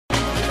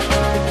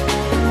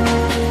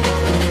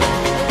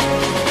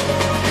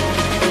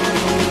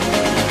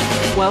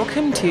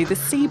Welcome to the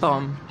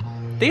C-Bomb.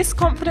 This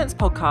confidence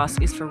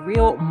podcast is for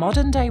real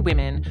modern-day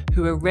women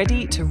who are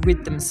ready to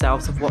rid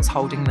themselves of what's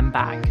holding them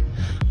back.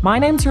 My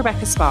name's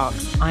Rebecca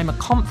Sparks. I'm a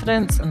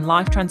confidence and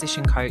life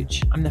transition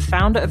coach. I'm the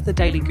founder of The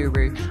Daily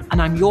Guru,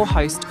 and I'm your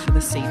host for the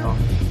C-Bomb.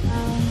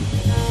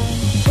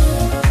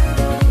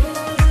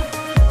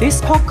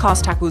 This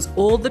podcast tackles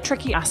all the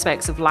tricky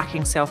aspects of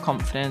lacking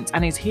self-confidence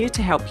and is here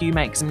to help you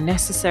make some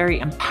necessary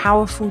and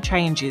powerful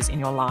changes in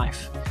your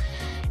life.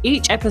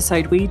 Each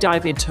episode, we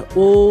dive into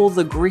all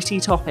the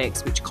gritty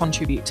topics which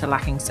contribute to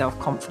lacking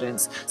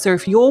self-confidence. So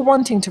if you're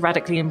wanting to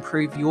radically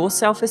improve your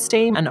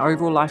self-esteem and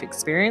overall life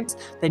experience,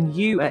 then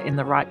you are in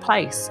the right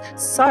place.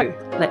 So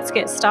let's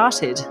get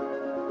started.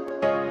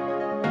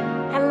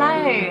 Hello,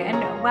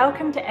 and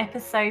welcome to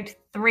episode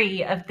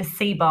 3 of the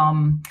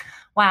C-Bomb.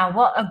 Wow,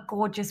 what a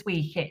gorgeous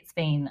week it's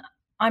been.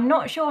 I'm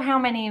not sure how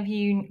many of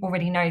you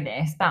already know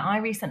this, but I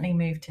recently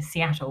moved to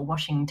Seattle,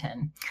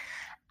 Washington.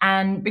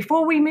 And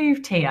before we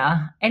moved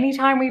here,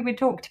 anytime we would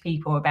talk to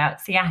people about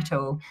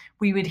Seattle,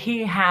 we would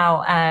hear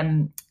how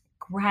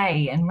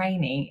grey and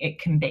rainy it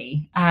can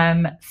be.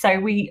 So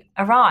we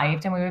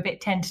arrived and we were a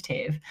bit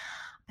tentative.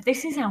 But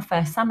this is our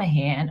first summer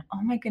here, and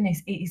oh my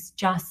goodness, it is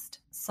just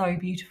so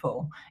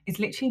beautiful. It's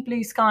literally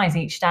blue skies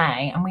each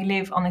day, and we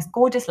live on this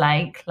gorgeous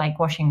lake, Lake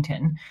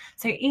Washington.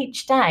 So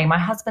each day, my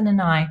husband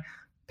and I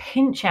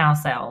pinch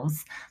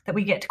ourselves that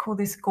we get to call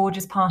this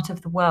gorgeous part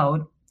of the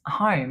world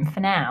home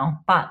for now,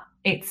 but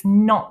it's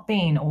not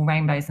been all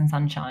rainbows and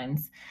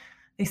sunshines.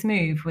 This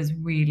move was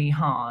really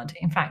hard.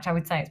 In fact, I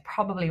would say it's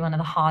probably one of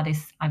the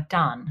hardest I've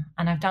done,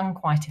 and I've done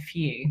quite a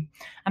few.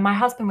 And my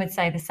husband would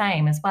say the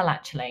same as well,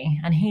 actually,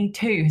 and he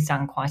too has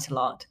done quite a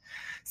lot.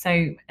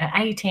 So at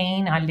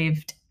 18, I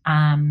lived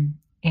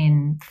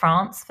in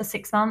France for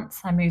 6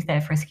 months. I moved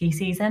there for a ski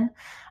season.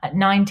 At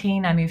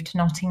 19, I moved to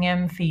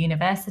Nottingham for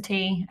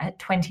university. At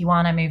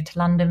 21, I moved to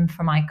London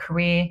for my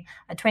career.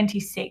 At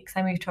 26,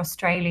 I moved to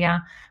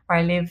Australia, where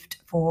I lived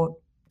for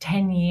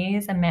 10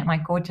 years and met my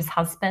gorgeous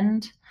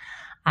husband.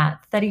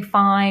 At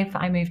 35,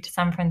 I moved to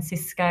San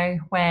Francisco,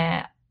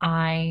 where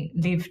I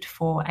lived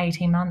for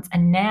 18 months.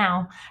 And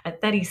now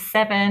at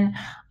 37,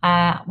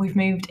 we've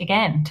moved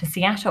again to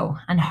Seattle,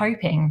 and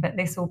hoping that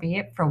this will be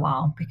it for a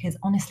while, because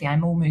honestly,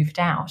 I'm all moved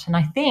out. And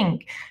I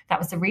think that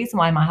was the reason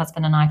why my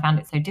husband and I found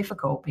it so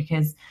difficult,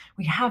 because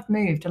we have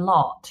moved a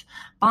lot.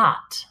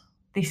 But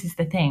this is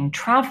the thing,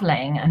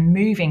 traveling and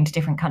moving to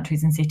different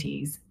countries and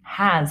cities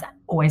has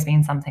always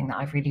been something that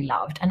I've really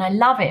loved. And I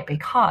love it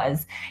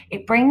because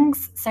it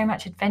brings so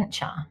much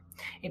adventure.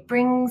 It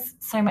brings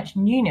so much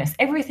newness.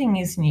 Everything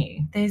is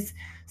new. There's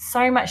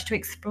so much to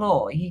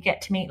explore. You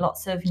get to meet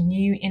lots of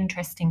new,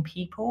 interesting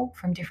people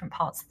from different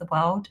parts of the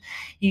world.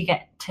 You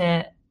get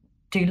to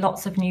do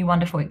lots of new,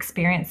 wonderful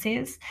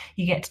experiences.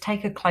 You get to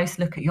take a close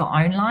look at your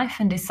own life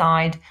and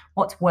decide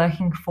what's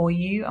working for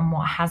you and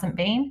what hasn't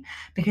been.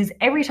 Because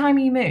every time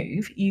you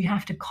move, you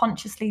have to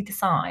consciously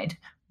decide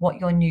what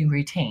your new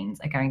routines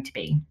are going to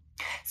be.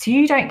 So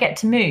you don't get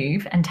to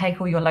move and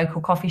take all your local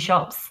coffee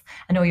shops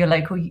and all your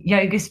local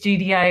yoga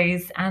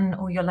studios and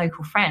all your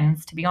local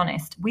friends, to be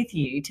honest, with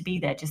you to be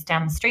there just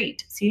down the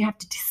street. So you have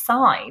to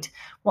decide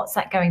what's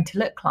that going to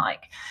look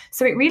like.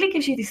 So it really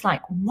gives you this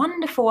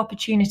wonderful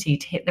opportunity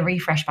to hit the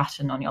refresh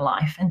button on your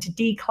life and to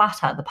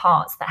declutter the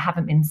parts that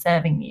haven't been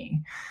serving you.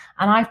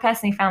 And I've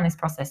personally found this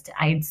process to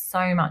aid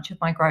so much of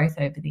my growth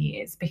over the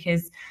years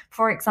because,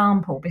 for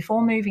example,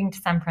 before moving to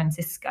San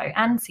Francisco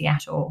and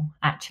Seattle,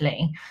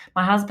 actually,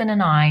 my husband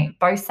and I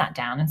both sat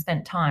down and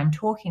spent time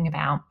talking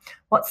about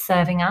what's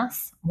serving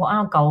us, what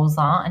our goals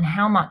are, and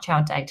how much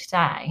our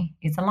day-to-day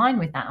is aligned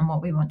with that and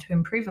what we want to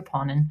improve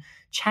upon and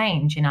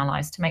change in our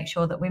lives to make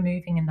sure that we're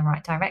moving in the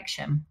right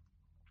direction.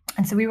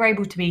 And so we were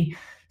able to be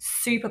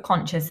super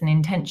conscious and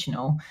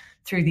intentional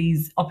through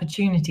these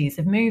opportunities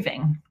of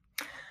moving.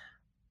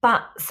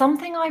 But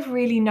something I've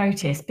really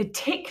noticed,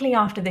 particularly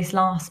after this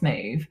last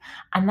move,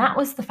 and that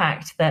was the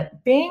fact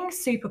that being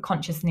super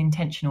conscious and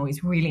intentional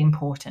is really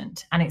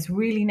important, and it's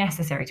really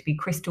necessary to be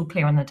crystal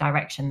clear on the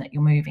direction that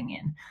you're moving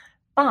in.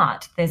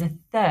 But there's a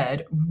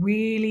third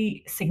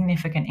really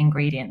significant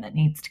ingredient that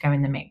needs to go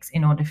in the mix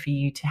in order for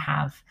you to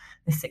have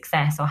the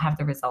success or have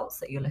the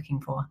results that you're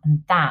looking for,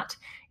 and that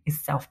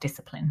is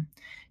self-discipline.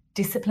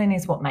 Discipline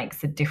is what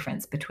makes the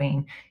difference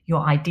between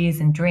your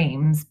ideas and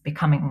dreams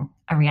becoming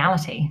a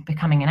reality,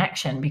 becoming an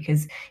action,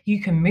 because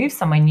you can move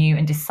somewhere new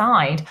and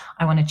decide,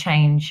 I want to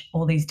change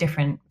all these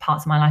different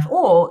parts of my life,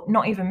 or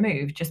not even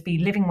move, just be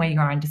living where you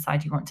are and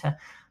decide you want to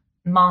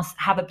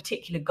have a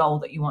particular goal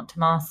that you want to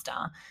master.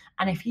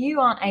 And if you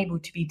aren't able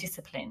to be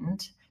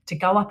disciplined to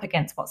go up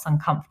against what's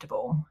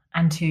uncomfortable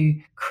and to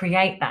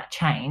create that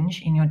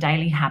change in your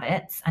daily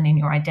habits and in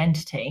your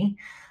identity,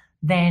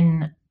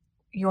 then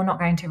you're not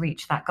going to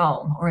reach that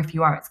goal. Or if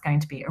you are, it's going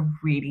to be a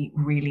really,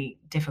 really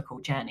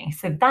difficult journey.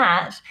 So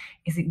that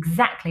is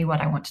exactly what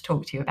I want to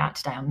talk to you about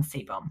today on the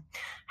C-Bomb.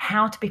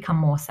 How to become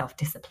more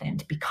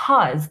self-disciplined,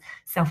 because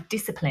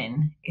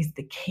self-discipline is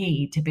the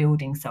key to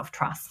building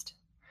self-trust.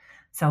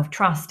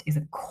 Self-trust is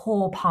a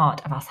core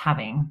part of us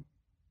having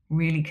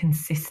really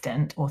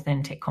consistent,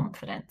 authentic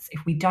confidence.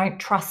 If we don't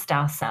trust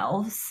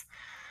ourselves,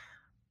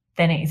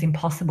 then it is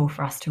impossible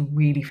for us to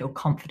really feel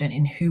confident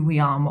in who we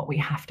are and what we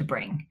have to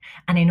bring.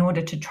 And in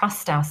order to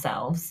trust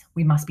ourselves,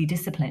 we must be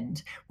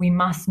disciplined. We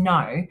must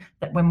know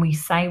that when we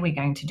say we're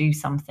going to do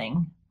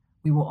something,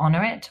 we will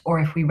honor it. Or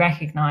if we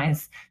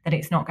recognize that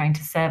it's not going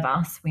to serve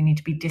us, we need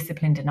to be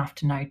disciplined enough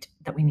to know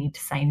that we need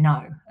to say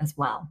no as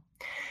well.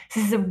 So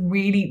this is a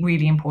really,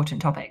 really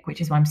important topic,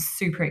 which is why I'm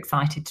super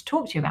excited to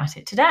talk to you about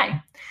it today.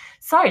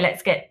 So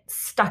let's get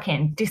stuck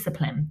in.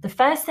 Discipline. The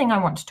first thing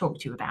I want to talk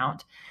to you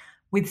about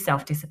with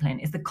self-discipline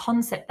is the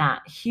concept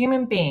that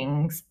human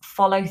beings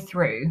follow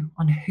through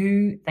on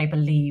who they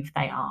believe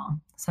they are.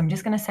 So I'm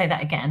just going to say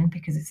that again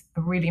because it's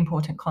a really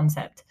important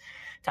concept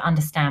to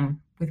understand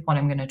with what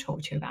I'm going to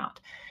talk to you about.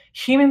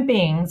 Human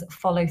beings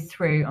follow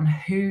through on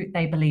who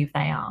they believe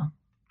they are.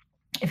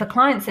 If a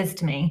client says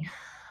to me,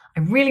 I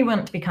really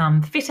want to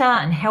become fitter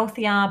and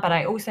healthier, but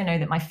I also know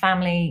that my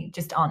family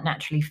just aren't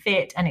naturally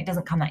fit and it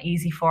doesn't come that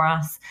easy for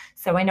us.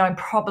 So I know I'm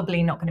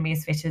probably not going to be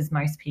as fit as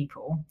most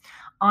people.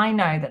 I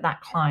know that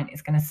that client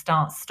is going to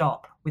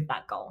stop with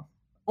that goal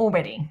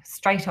already,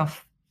 straight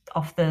off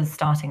the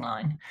starting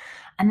line.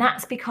 And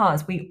that's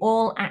because we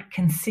all act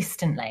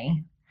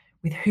consistently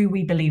with who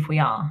we believe we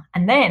are.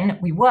 And then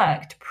we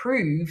work to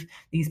prove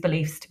these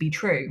beliefs to be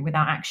true with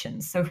our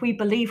actions. So if we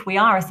believe we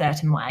are a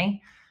certain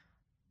way,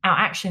 our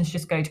actions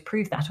just go to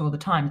prove that all the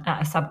time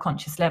at a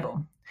subconscious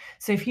level.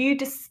 So if you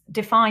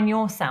define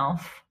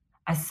yourself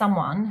as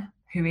someone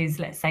who is,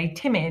 let's say,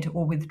 timid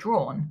or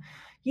withdrawn,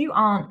 you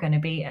aren't going to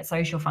be at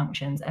social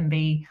functions and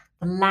be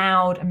the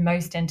loud and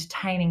most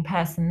entertaining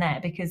person there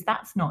because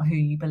that's not who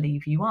you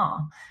believe you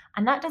are.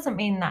 And that doesn't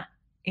mean that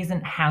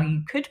isn't how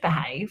you could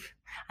behave.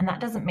 And that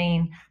doesn't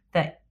mean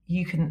that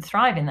you couldn't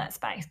thrive in that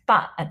space.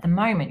 But at the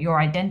moment, your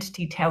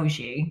identity tells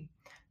you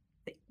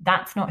that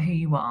that's not who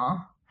you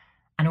are.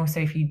 And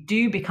also, if you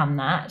do become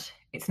that,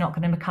 it's not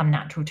going to become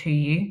natural to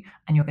you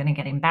and you're going to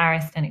get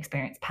embarrassed and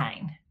experience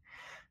pain.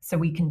 So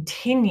we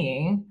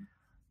continue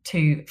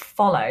to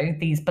follow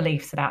these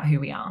beliefs about who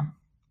we are.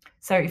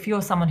 So if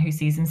you're someone who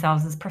sees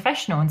themselves as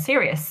professional and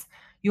serious,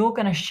 you're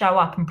going to show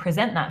up and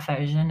present that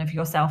version of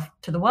yourself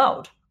to the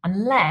world,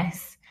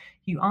 unless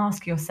you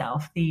ask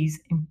yourself these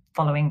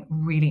following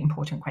really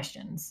important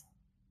questions.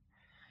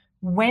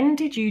 When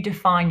did you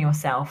define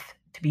yourself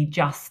to be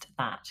just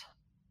that?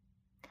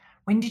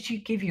 When did you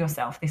give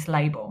yourself this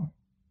label?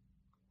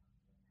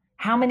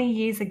 How many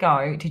years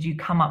ago did you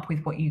come up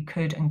with what you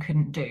could and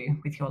couldn't do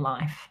with your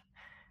life?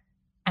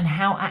 And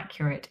how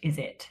accurate is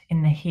it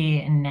in the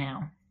here and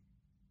now?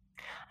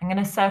 I'm going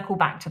to circle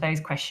back to those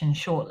questions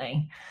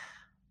shortly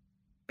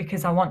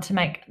because I want to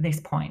make this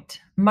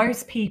point.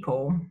 Most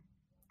people,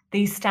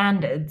 these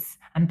standards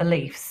and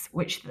beliefs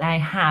which they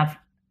have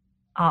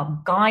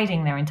are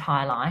guiding their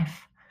entire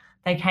life,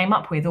 they came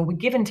up with or were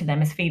given to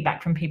them as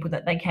feedback from people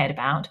that they cared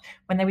about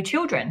when they were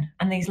children.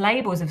 And these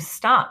labels have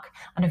stuck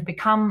and have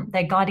become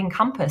their guiding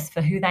compass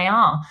for who they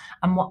are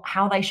and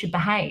how they should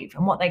behave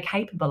and what they're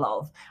capable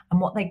of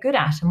and what they're good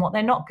at and what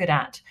they're not good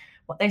at,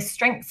 what their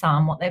strengths are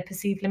and what their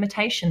perceived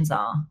limitations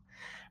are.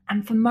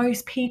 And for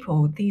most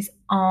people, these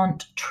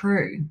aren't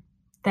true.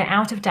 They're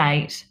out of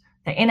date,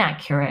 they're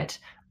inaccurate,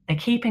 they're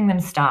keeping them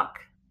stuck,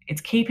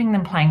 it's keeping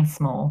them playing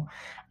small,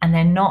 and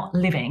they're not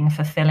living a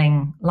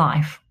fulfilling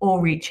life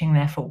or reaching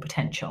their full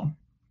potential.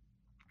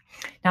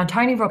 Now,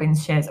 Tony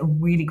Robbins shares a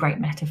really great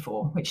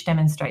metaphor which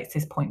demonstrates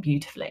this point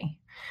beautifully.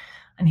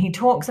 And he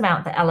talks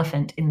about the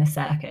elephant in the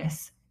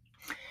circus.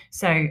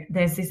 So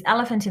there's this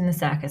elephant in the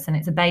circus and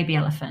it's a baby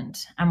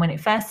elephant. And when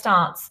it first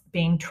starts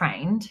being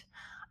trained,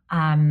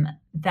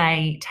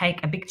 they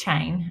take a big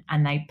chain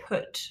and they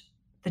put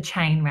the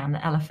chain around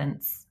the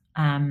elephant's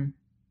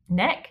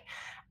neck.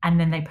 And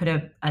then they put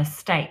a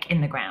stake in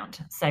the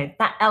ground. So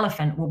that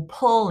elephant will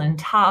pull and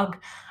tug,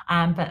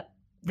 but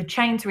the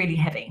chain's really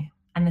heavy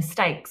and the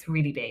stake's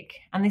really big.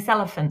 And this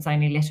elephant's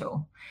only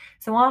little.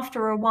 So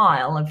after a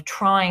while of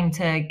trying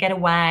to get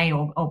away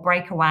or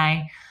break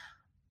away,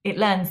 it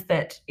learns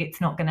that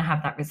it's not going to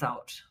have that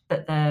result,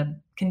 that the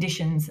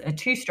conditions are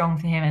too strong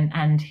for him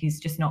and he's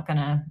just not going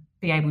to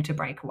be able to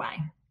break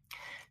away.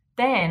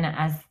 Then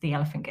as the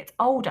elephant gets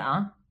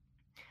older,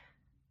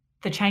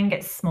 the chain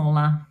gets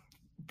smaller,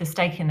 the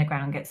stake in the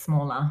ground gets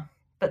smaller,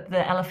 but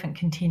the elephant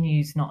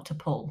continues not to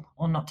pull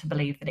or not to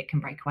believe that it can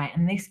break away.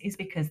 And this is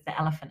because the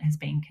elephant has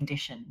been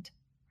conditioned.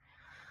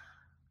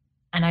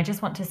 And I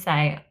just want to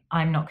say,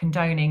 I'm not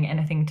condoning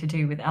anything to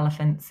do with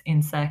elephants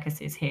in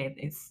circuses here.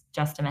 It's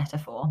just a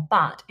metaphor,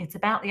 but it's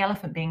about the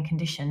elephant being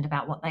conditioned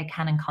about what they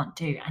can and can't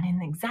do. And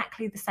in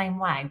exactly the same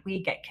way,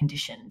 we get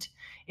conditioned.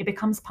 It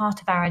becomes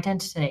part of our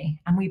identity.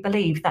 And we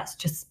believe that's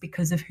just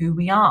because of who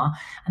we are.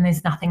 And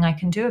there's nothing I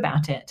can do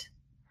about it.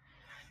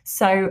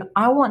 So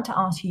I want to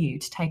ask you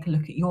to take a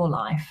look at your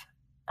life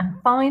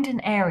and find an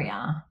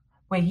area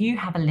where you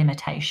have a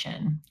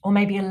limitation or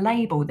maybe a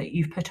label that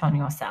you've put on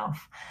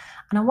yourself.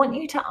 And I want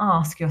you to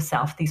ask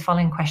yourself these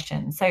following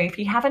questions. So if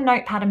you have a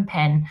notepad and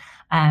pen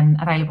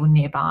available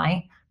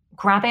nearby,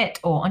 grab it,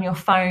 or on your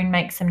phone,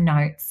 make some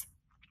notes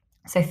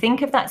So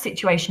think of that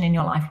situation in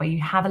your life where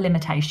you have a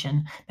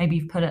limitation. Maybe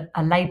you've put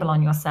a label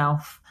on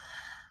yourself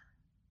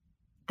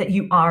that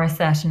you are a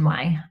certain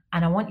way.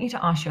 And I want you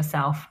to ask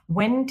yourself,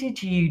 when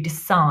did you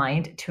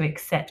decide to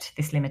accept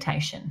this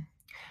limitation?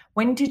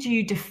 When did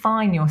you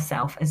define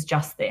yourself as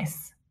just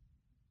this?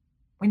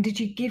 When did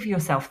you give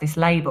yourself this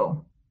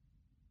label?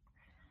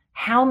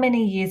 How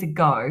many years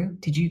ago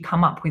did you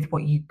come up with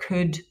what you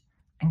could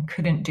and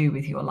couldn't do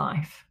with your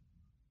life?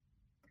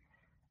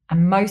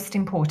 And most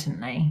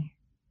importantly,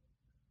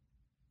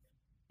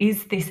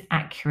 is this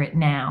accurate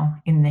now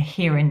in the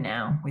here and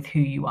now with who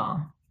you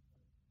are?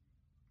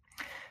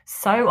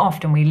 So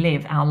often we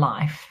live our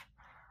life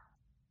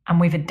and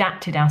we've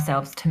adapted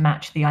ourselves to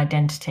match the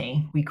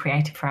identity we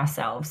created for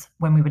ourselves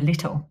when we were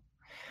little.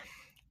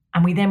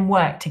 And we then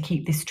work to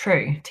keep this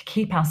true, to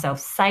keep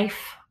ourselves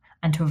safe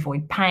and to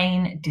avoid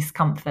pain,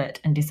 discomfort,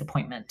 and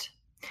disappointment.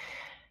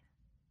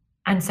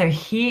 And so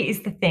here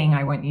is the thing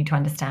I want you to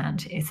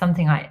understand. It's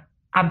something I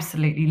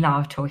absolutely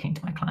love talking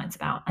to my clients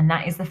about. And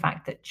that is the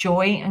fact that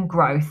joy and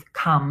growth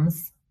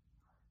comes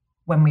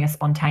when we are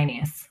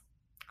spontaneous.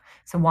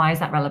 So why is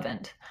that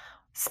relevant?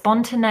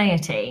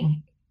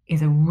 Spontaneity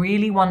is a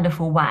really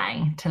wonderful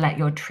way to let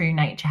your true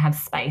nature have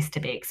space to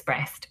be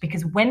expressed.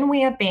 Because when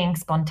we are being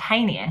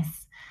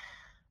spontaneous,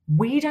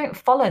 we don't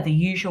follow the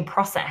usual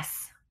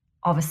process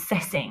of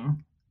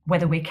assessing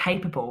whether we're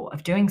capable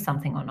of doing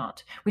something or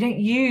not. We don't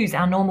use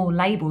our normal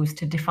labels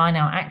to define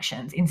our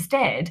actions.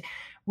 Instead,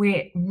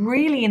 we're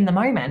really in the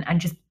moment and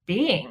just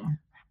being.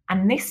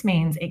 And this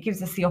means it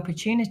gives us the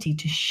opportunity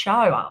to show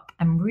up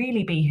and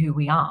really be who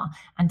we are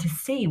and to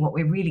see what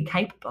we're really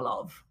capable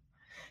of.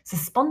 So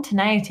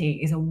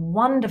spontaneity is a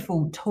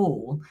wonderful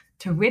tool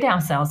to rid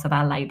ourselves of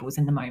our labels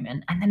in the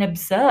moment and then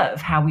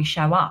observe how we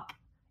show up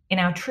in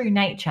our true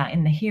nature,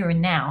 in the here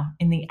and now,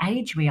 in the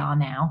age we are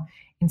now,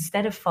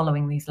 instead of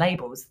following these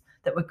labels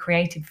that were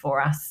created for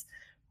us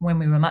when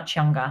we were much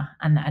younger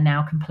and that are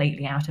now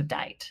completely out of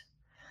date.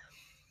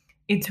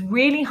 It's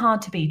really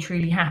hard to be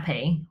truly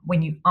happy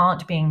when you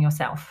aren't being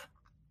yourself.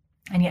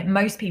 And yet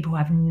most people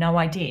have no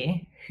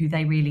idea who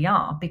they really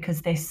are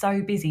because they're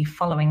so busy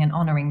following and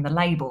honoring the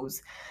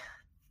labels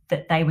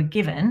that they were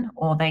given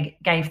or they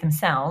gave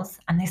themselves,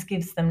 and this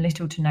gives them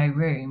little to no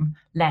room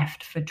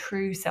left for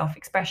true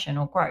self-expression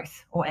or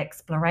growth or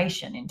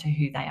exploration into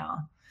who they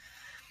are.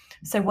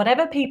 So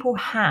whatever people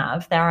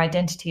have their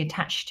identity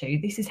attached to,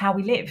 this is how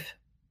we live.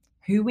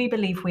 Who we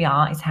believe we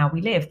are is how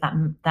we live.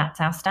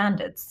 That's our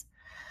standards.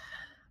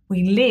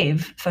 We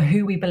live for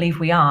who we believe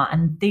we are,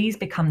 and these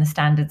become the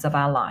standards of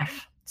our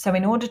life. So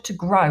in order to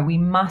grow, we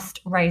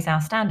must raise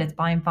our standards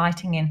by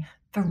inviting in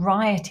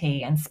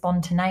variety and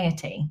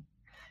spontaneity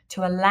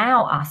to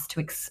allow us to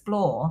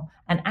explore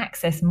and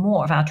access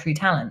more of our true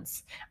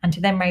talents, and to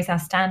then raise our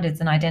standards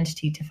and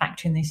identity to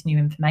factor in this new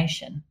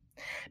information.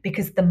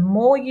 Because the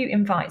more you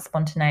invite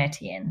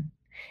spontaneity in,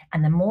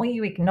 and the more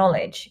you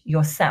acknowledge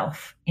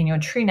yourself in your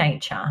true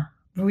nature,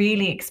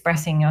 really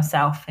expressing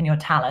yourself and your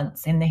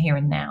talents in the here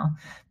and now,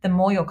 the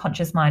more your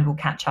conscious mind will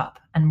catch up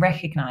and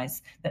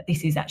recognize that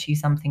this is actually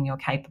something you're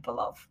capable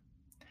of.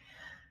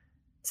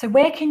 So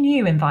where can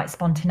you invite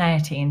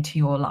spontaneity into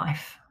your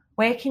life?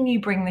 Where can you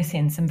bring this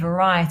in, some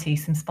variety,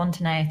 some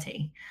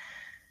spontaneity,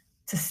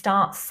 to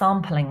start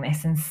sampling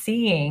this and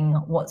seeing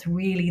what's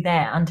really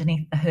there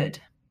underneath the hood?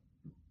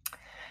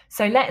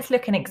 So let's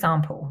look at an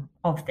example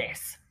of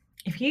this.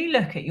 If you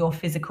look at your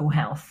physical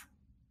health,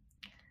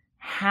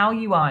 how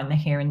you are in the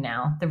here and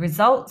now, the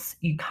results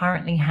you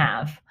currently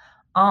have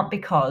aren't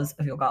because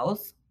of your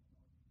goals.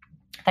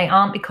 They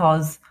aren't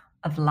because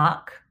of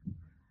luck.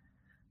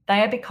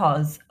 They are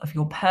because of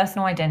your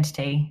personal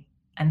identity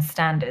and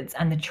standards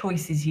and the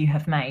choices you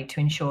have made to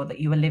ensure that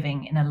you are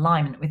living in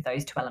alignment with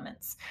those two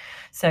elements.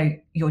 So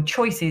your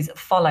choices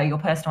follow your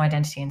personal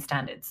identity and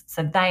standards.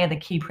 So they are the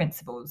key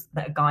principles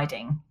that are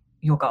guiding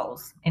your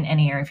goals in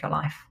any area of your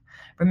life.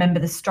 Remember,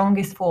 the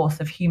strongest force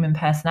of human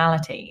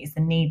personality is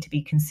the need to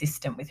be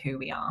consistent with who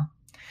we are.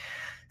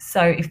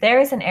 So if there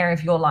is an area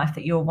of your life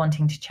that you're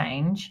wanting to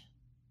change,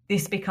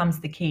 this becomes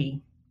the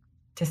key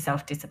to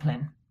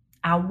self-discipline.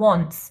 Our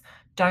wants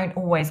don't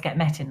always get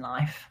met in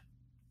life,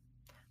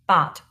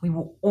 but we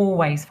will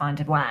always find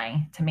a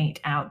way to meet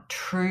our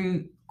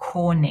true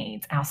core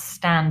needs, our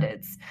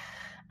standards,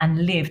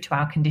 and live to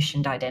our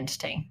conditioned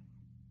identity.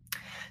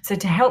 So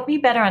to help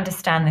you better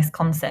understand this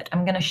concept,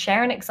 I'm going to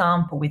share an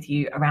example with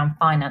you around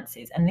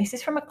finances. And this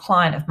is from a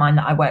client of mine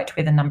that I worked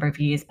with a number of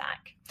years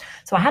back.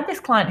 So I had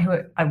this client who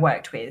I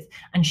worked with,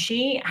 and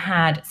she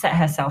had set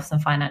herself some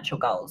financial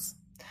goals.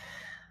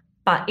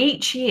 But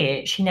each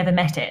year she never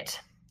met it.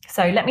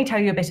 So let me tell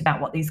you a bit about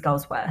what these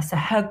goals were. So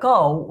her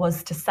goal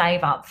was to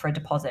save up for a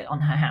deposit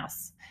on her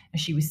house.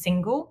 She was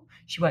single.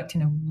 She worked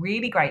in a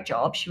really great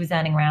job. She was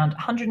earning around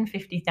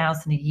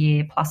 $150,000 a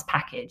year plus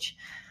package.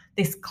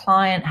 This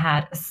client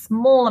had a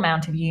small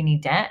amount of uni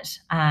debt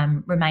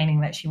remaining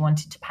that she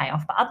wanted to pay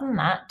off. But other than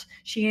that,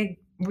 she had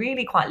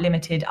really quite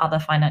limited other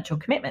financial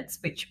commitments,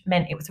 which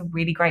meant it was a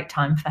really great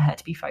time for her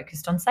to be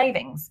focused on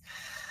savings.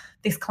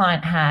 This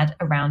client had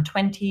around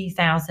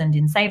 20,000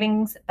 in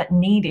savings, but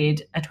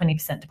needed a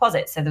 20%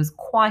 deposit. So there was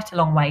quite a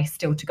long way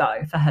still to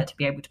go for her to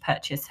be able to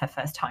purchase her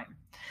first home.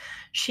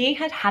 She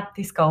had had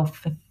this goal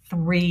for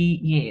 3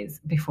 years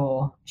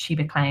before she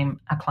became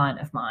a client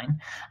of mine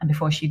and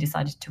before she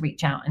decided to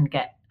reach out and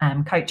get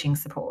coaching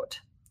support.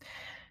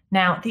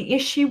 Now, the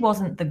issue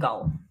wasn't the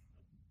goal.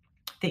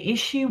 The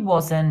issue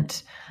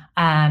wasn't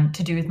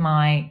to do with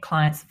my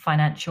client's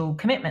financial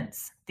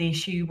commitments. The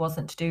issue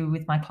wasn't to do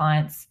with my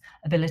client's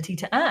ability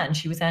to earn.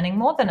 She was earning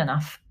more than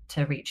enough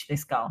to reach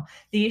this goal.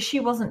 The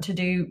issue wasn't to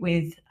do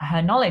with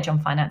her knowledge on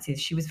finances.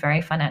 She was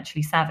very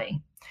financially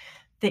savvy.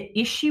 The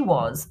issue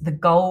was the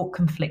goal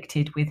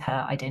conflicted with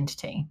her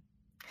identity.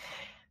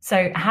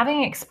 So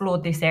having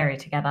explored this area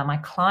together, my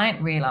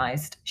client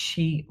realized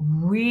she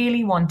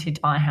really wanted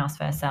to buy a house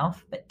for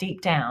herself, but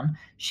deep down,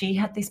 she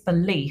had this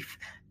belief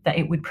that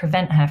it would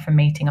prevent her from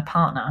meeting a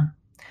partner.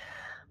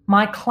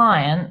 My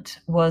client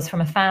was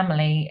from a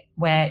family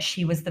where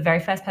she was the very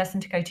first person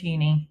to go to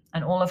uni,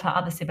 and all of her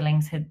other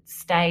siblings had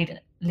stayed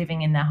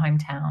living in their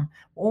hometown,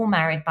 all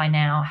married by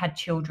now, had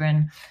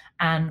children,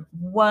 and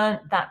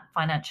weren't that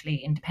financially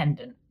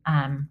independent,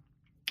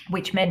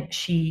 which meant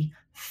she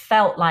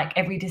felt like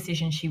every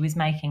decision she was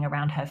making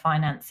around her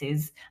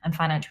finances and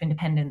financial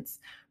independence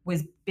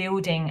was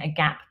building a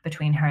gap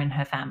between her and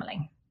her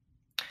family.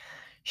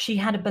 She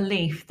had a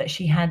belief that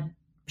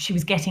she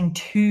was getting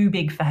too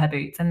big for her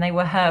boots, and they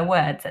were her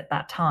words at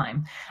that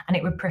time, and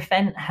it would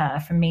prevent her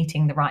from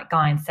meeting the right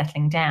guy and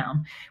settling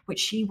down, which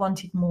she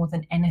wanted more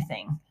than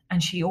anything.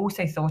 And she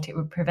also thought it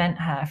would prevent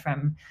her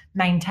from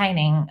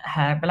maintaining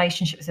her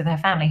relationships with her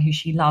family, who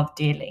she loved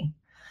dearly.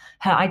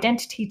 Her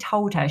identity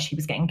told her she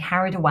was getting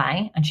carried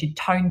away and should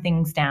tone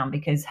things down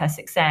because her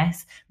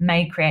success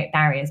may create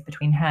barriers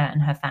between her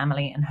and her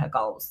family and her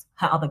goals,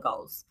 her other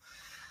goals.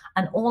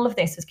 And all of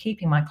this was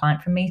keeping my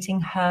client from meeting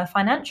her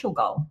financial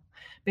goal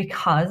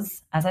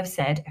because, as I've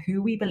said,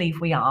 who we believe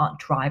we are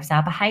drives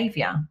our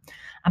behavior.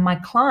 And my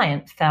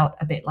client felt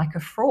a bit like a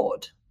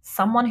fraud,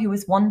 someone who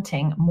was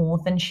wanting more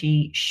than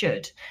she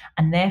should.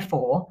 And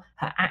therefore,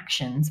 her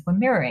actions were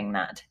mirroring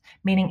that,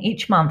 meaning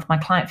each month my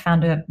client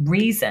found a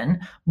reason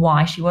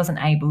why she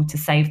wasn't able to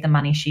save the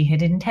money she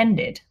had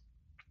intended.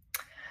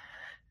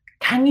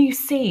 Can you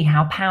see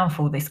how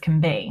powerful this can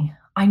be?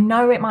 I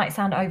know it might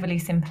sound overly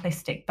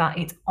simplistic, but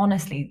it's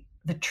honestly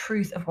the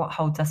truth of what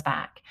holds us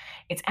back.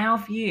 It's our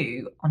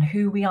view on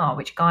who we are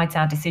which guides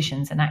our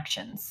decisions and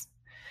actions.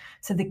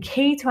 So the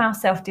key to our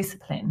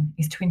self-discipline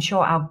is to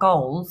ensure our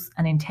goals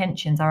and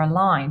intentions are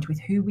aligned with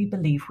who we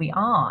believe we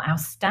are, our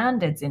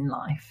standards in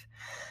life.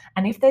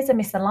 And if there's a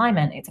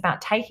misalignment, it's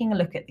about taking a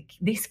look at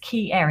this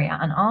key area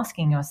and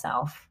asking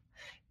yourself,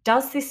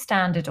 does this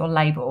standard or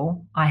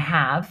label I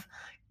have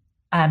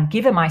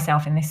given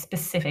myself in this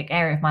specific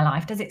area of my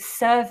life, does it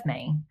serve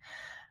me?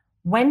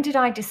 When did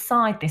I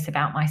decide this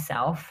about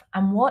myself?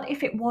 And what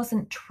if it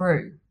wasn't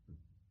true?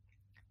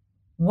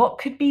 What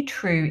could be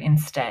true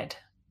instead?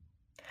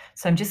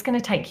 So I'm just going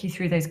to take you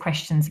through those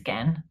questions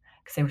again,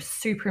 because they were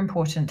super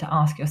important to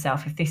ask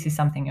yourself if this is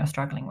something you're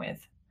struggling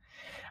with.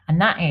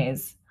 And that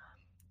is,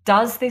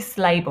 does this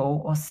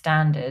label or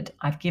standard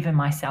I've given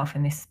myself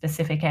in this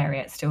specific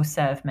area still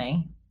serve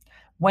me?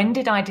 When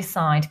did I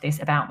decide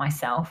this about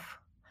myself?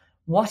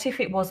 What if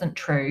it wasn't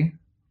true?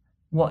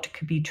 What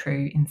could be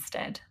true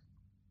instead?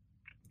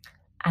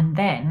 And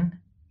then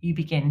you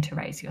begin to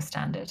raise your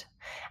standard.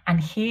 And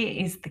here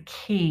is the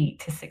key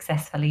to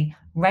successfully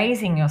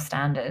raising your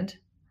standard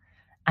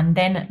and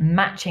then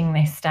matching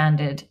this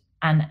standard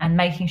and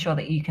making sure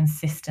that you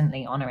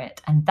consistently honor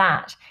it. And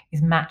that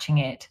is matching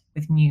it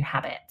with new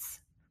habits.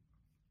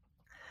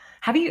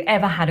 Have you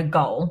ever had a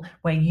goal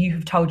where you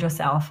have told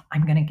yourself,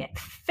 I'm going to get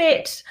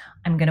fit,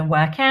 I'm going to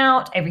work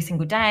out every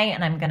single day,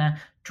 and I'm going to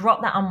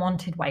drop that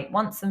unwanted weight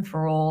once and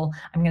for all.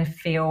 I'm going to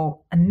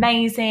feel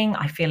amazing.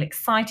 I feel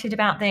excited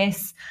about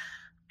this.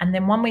 And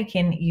then one week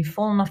in, you've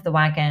fallen off the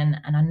wagon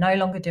and are no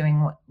longer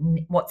doing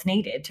what's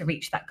needed to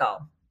reach that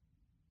goal.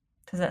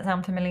 Does that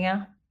sound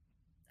familiar?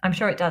 I'm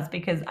sure it does,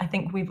 because I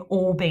think we've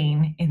all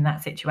been in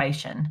that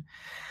situation.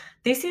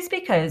 This is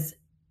because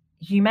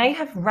you may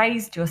have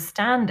raised your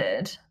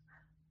standard,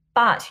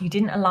 but you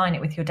didn't align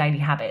it with your daily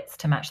habits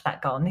to match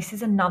that goal. And this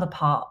is another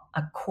part,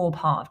 a core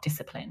part of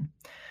discipline.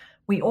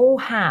 We all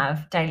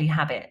have daily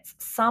habits,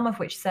 some of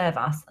which serve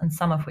us and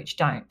some of which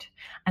don't.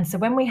 And so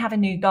when we have a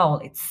new goal,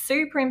 it's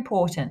super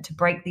important to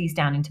break these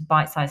down into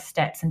bite-sized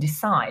steps and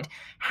decide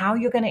how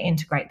you're going to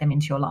integrate them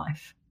into your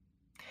life.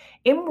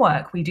 In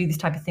work, we do this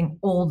type of thing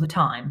all the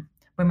time.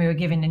 When we were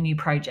given a new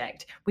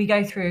project, we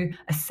go through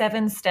a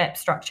 7-step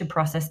structured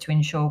process to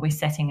ensure we're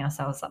setting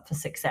ourselves up for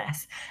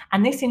success.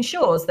 And this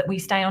ensures that we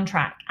stay on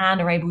track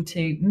and are able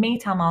to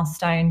meet our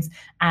milestones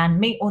and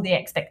meet all the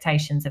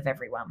expectations of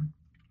everyone.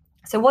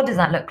 So what does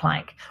that look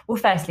like? Well,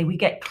 firstly, we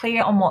get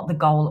clear on what the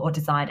goal or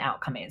desired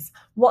outcome is.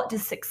 What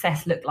does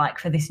success look like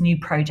for this new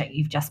project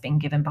you've just been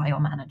given by your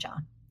manager?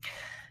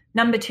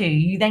 Number 2,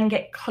 you then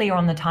get clear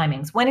on the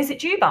timings. When is it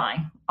due by?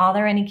 Are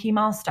there any key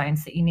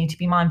milestones that you need to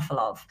be mindful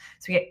of?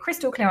 So we get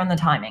crystal clear on the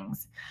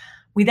timings.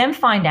 We then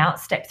find out,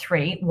 step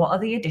 3, what are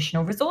the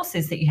additional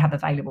resources that you have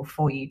available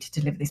for you to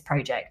deliver this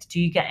project? Do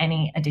you get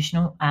any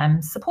additional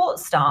support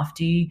staff?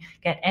 Do you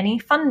get any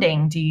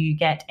funding? Do you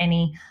get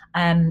any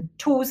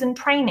tools and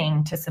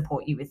training to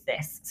support you with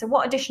this? So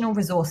what additional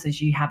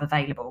resources you have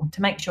available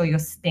to make sure you're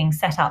being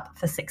set up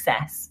for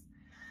success?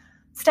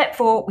 Step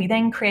 4, we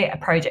then create a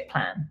project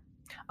plan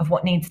of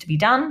what needs to be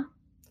done,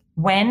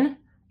 when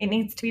it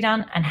needs to be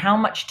done, and how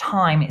much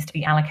time is to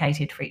be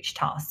allocated for each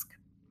task.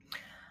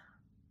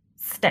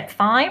 Step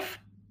 5,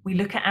 we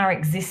look at our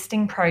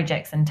existing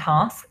projects and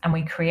tasks and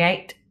we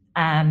create,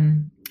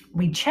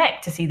 we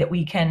check to see that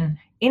we can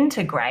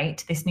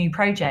integrate this new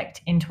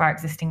project into our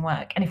existing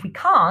work. And if we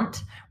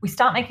can't, we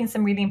start making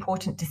some really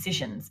important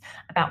decisions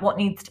about what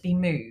needs to be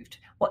moved,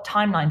 what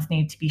timelines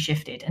need to be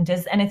shifted, and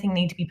does anything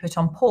need to be put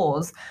on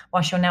pause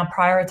whilst you're now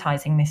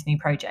prioritizing this new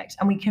project.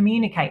 And we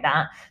communicate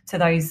that to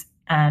those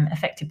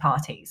affected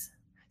parties.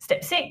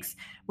 Step 6,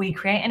 we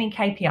create any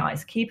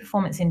KPIs, key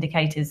performance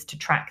indicators, to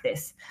track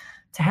this,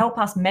 to help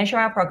us measure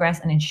our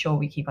progress and ensure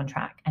we keep on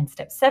track. And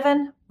step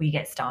 7, we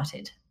get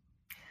started.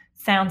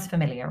 Sounds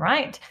familiar,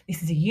 right?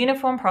 This is a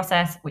uniform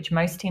process which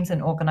most teams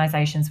and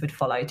organizations would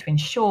follow to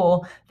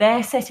ensure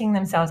they're setting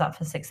themselves up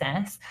for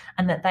success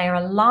and that they are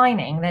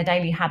aligning their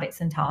daily habits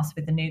and tasks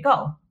with the new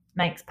goal.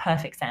 Makes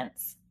perfect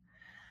sense.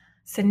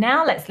 So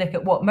now let's look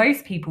at what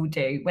most people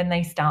do when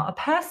they start a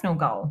personal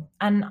goal.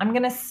 And I'm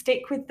going to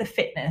stick with the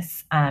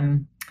fitness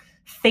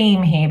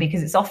theme here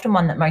because it's often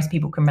one that most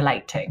people can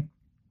relate to.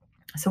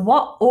 So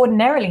what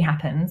ordinarily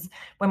happens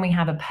when we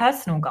have a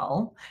personal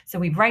goal, so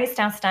we've raised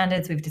our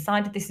standards, we've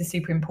decided this is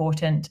super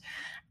important,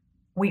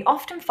 we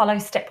often follow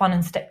step 1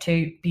 and step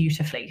 2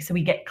 beautifully. So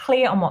we get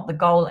clear on what the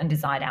goal and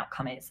desired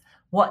outcome is.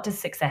 What does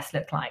success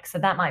look like? So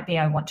that might be,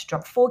 I want to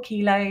drop 4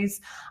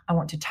 kilos, I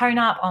want to tone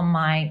up on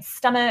my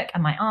stomach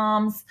and my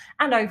arms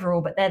and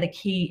overall, but they're the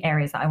key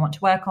areas that I want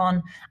to work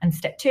on. And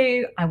step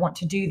 2, I want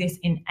to do this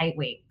in 8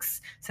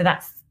 weeks. So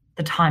that's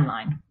the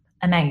timeline.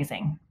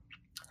 Amazing.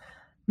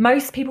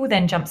 Most people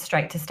then jump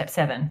straight to step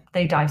 7.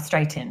 They dive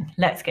straight in.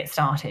 Let's get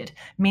started,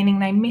 meaning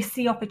they miss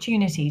the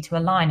opportunity to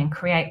align and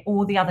create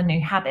all the other new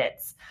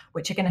habits,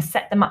 which are going to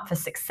set them up for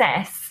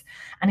success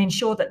and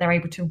ensure that they're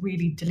able to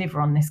really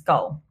deliver on this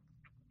goal.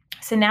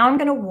 So now I'm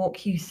going to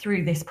walk you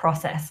through this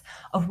process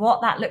of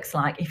what that looks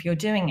like if you're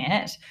doing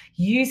it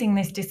using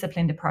this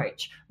disciplined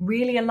approach,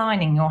 really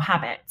aligning your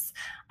habits.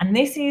 And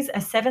this is a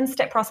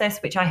 7-step process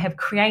which I have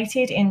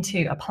created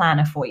into a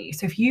planner for you.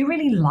 So if you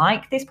really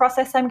like this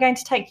process I'm going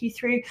to take you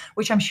through,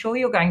 which I'm sure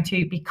you're going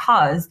to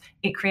because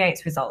it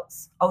creates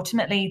results.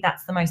 Ultimately,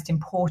 that's the most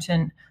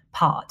important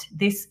part.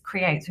 This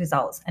creates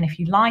results. And if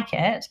you like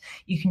it,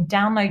 you can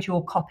download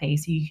your copy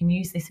so you can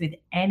use this with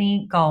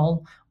any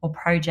goal or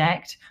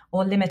project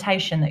or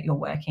limitation that you're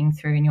working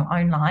through in your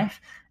own life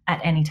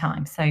at any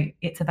time. So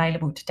it's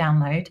available to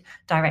download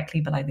directly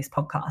below this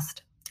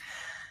podcast.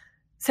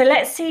 So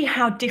let's see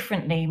how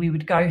differently we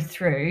would go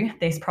through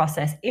this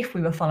process if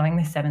we were following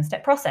this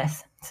 7-step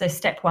process. So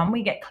step 1,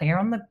 we get clear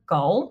on the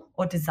goal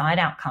or desired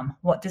outcome.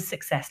 What does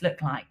success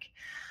look like?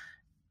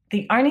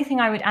 The only thing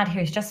I would add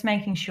here is just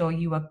making sure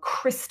you are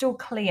crystal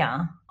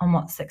clear on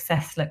what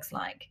success looks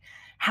like.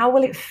 How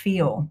will it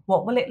feel?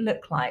 What will it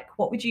look like?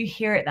 What would you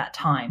hear at that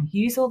time?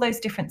 Use all those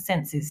different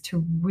senses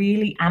to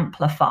really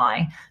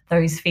amplify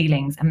those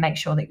feelings and make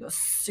sure that you're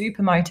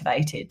super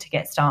motivated to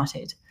get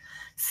started.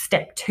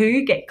 Step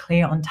 2, get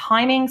clear on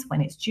timings,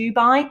 when it's due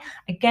by.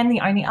 Again,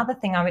 the only other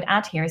thing I would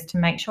add here is to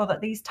make sure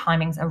that these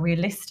timings are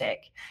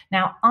realistic.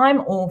 Now,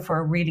 I'm all for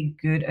a really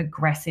good,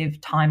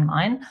 aggressive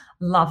timeline.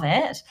 Love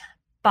it.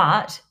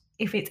 But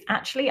if it's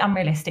actually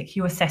unrealistic,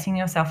 you are setting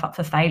yourself up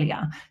for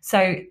failure.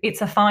 So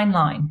it's a fine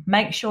line.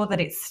 Make sure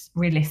that it's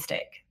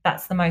realistic.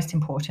 That's the most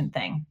important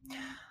thing.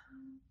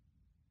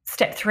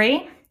 Step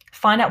 3,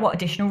 find out what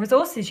additional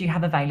resources you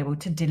have available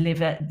to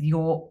deliver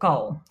your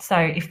goal. So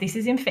if this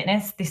is in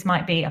fitness, this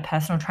might be a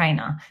personal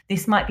trainer.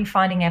 This might be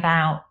finding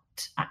out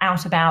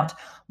about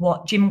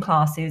what gym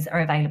classes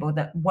are available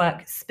that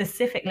work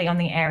specifically on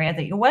the area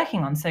that you're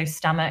working on. So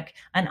stomach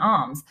and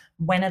arms.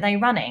 When are they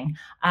running?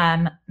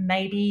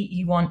 Maybe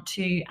you want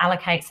to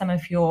allocate some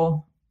of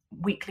your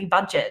weekly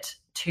budget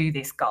to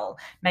this goal.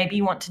 Maybe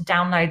you want to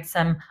download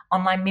some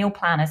online meal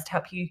planners to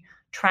help you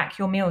track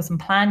your meals and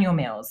plan your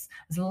meals.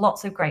 There's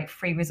lots of great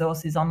free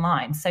resources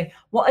online. So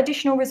what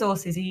additional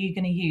resources are you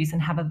going to use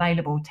and have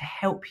available to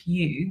help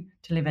you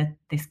deliver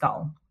this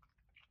goal?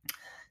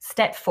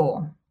 Step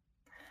 4.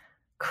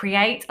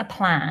 Create a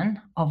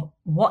plan of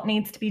what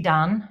needs to be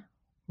done,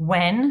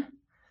 when,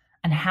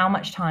 and how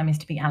much time is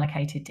to be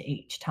allocated to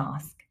each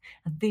task.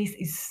 This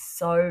is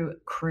so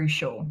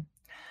crucial.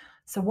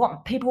 So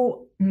what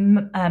people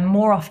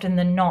more often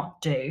than not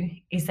do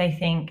is they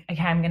think,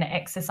 okay, I'm going to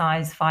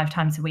exercise 5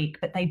 times a week,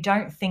 but they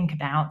don't think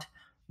about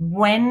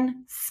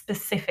when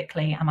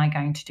specifically am I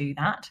going to do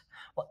that?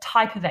 What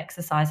type of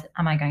exercise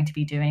am I going to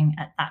be doing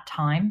at that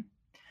time?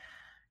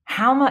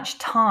 How much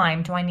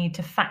time do I need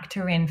to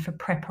factor in for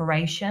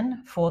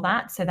preparation for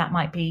that? So that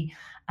might be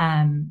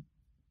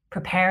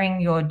preparing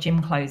your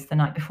gym clothes the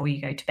night before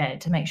you go to bed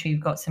to make sure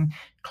you've got some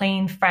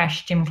clean,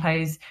 fresh gym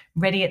clothes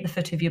ready at the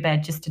foot of your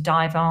bed just to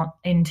dive on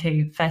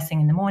into first thing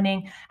in the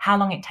morning, how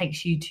long it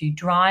takes you to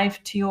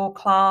drive to your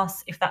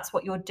class, if that's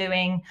what you're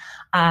doing,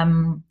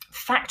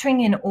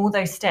 factoring in all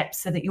those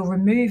steps so that you're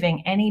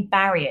removing any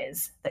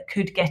barriers that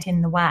could get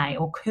in the way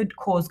or could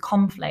cause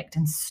conflict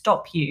and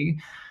stop you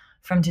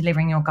from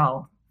delivering your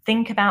goal.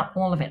 Think about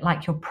all of it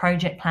like your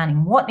project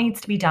planning. What needs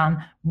to be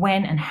done,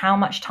 when, and how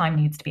much time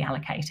needs to be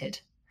allocated.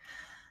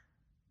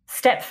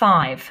 Step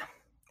 5,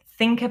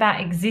 think about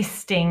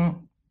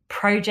existing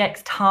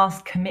projects,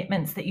 tasks,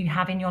 commitments that you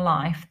have in your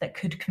life that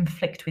could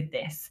conflict with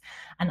this,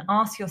 and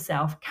ask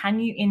yourself, can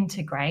you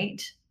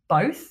integrate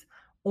both,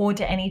 or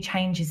do any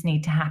changes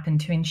need to happen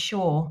to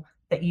ensure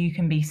that you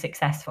can be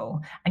successful?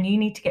 And you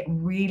need to get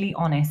really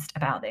honest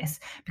about this,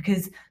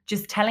 because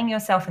just telling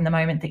yourself in the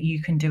moment that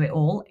you can do it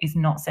all is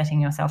not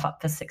setting yourself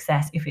up for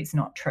success if it's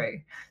not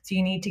true. So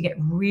you need to get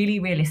really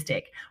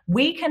realistic.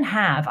 We can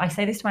have, I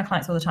say this to my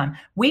clients all the time,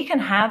 we can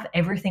have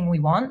everything we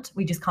want,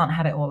 we just can't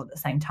have it all at the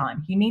same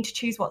time. You need to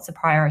choose what's a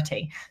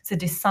priority. So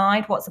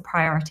decide what's a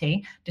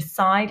priority,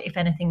 decide if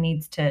anything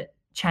needs to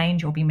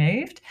change or be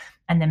moved,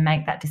 and then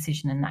make that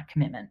decision and that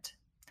commitment.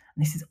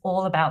 And this is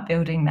all about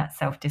building that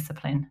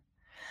self-discipline.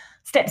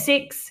 Step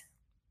 6,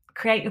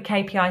 create your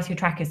KPIs, your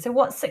trackers. So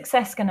what's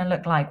success going to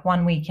look like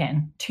 1 week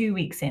in, 2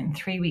 weeks in,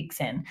 3 weeks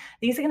in?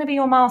 These are going to be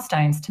your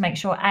milestones to make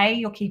sure A,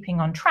 you're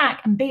keeping on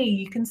track, and B,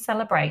 you can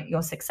celebrate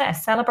your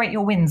success, celebrate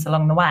your wins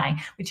along the way,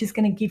 which is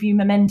going to give you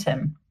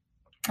momentum.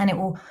 And it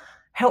will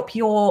help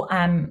your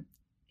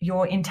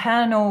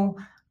internal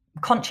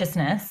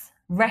consciousness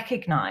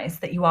recognize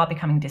that you are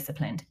becoming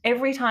disciplined.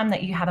 Every time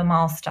that you have a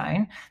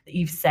milestone that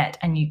you've set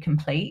and you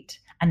complete,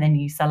 and then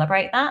you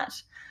celebrate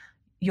that,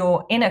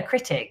 your inner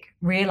critic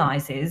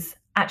realizes,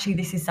 actually,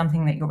 this is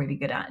something that you're really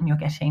good at and you're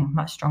getting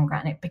much stronger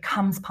at, and it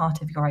becomes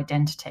part of your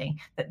identity,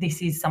 that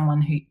this is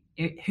someone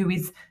who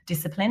is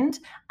disciplined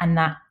and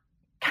that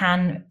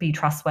can be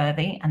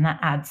trustworthy, and that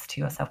adds to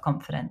your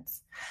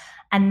self-confidence.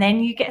 And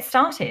then you get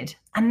started.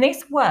 And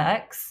this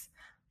works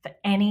for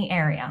any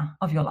area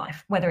of your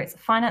life, whether it's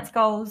finance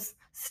goals,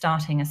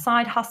 starting a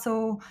side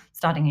hustle,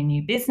 starting a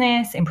new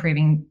business,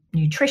 improving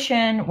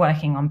nutrition,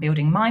 working on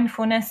building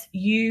mindfulness,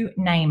 you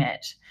name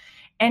it.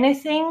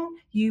 Anything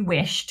you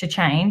wish to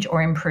change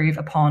or improve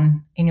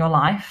upon in your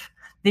life,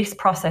 this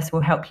process will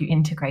help you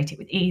integrate it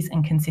with ease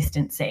and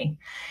consistency.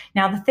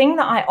 Now, the thing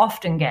that I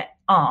often get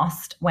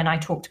asked when I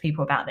talk to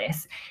people about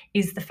this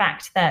is the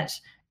fact that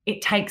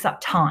it takes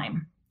up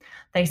time.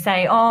 They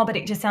say, oh, but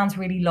it just sounds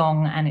really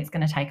long and it's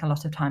going to take a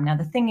lot of time. Now,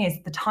 the thing is,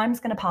 the time's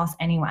going to pass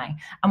anyway.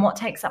 And what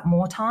takes up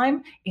more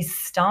time is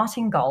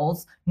starting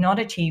goals, not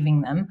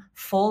achieving them,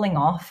 falling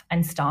off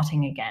and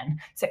starting again.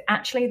 So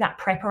actually that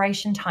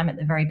preparation time at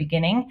the very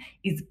beginning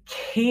is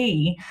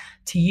key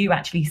to you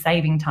actually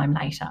saving time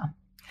later.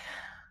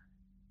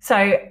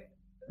 So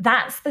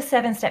that's the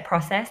 7-step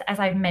process. As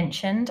I've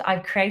mentioned,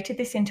 I've created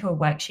this into a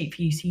worksheet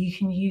for you so you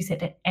can use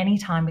it at any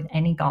time with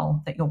any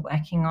goal that you're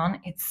working on.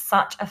 It's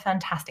such a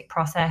fantastic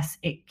process.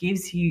 It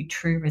gives you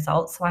true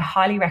results. So I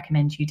highly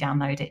recommend you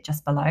download it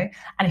just below.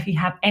 And if you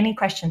have any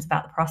questions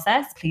about the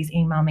process, please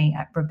email me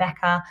at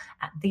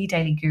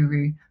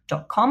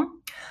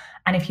rebecca@thedailyGuru.com.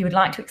 And if you would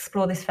like to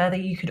explore this further,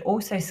 you could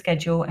also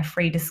schedule a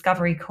free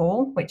discovery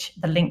call, which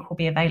the link will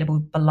be available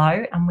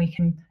below, and we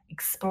can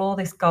explore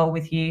this goal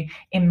with you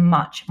in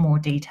much more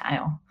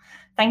detail.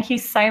 Thank you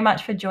so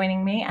much for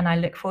joining me, and I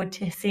look forward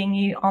to seeing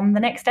you on the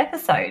next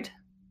episode.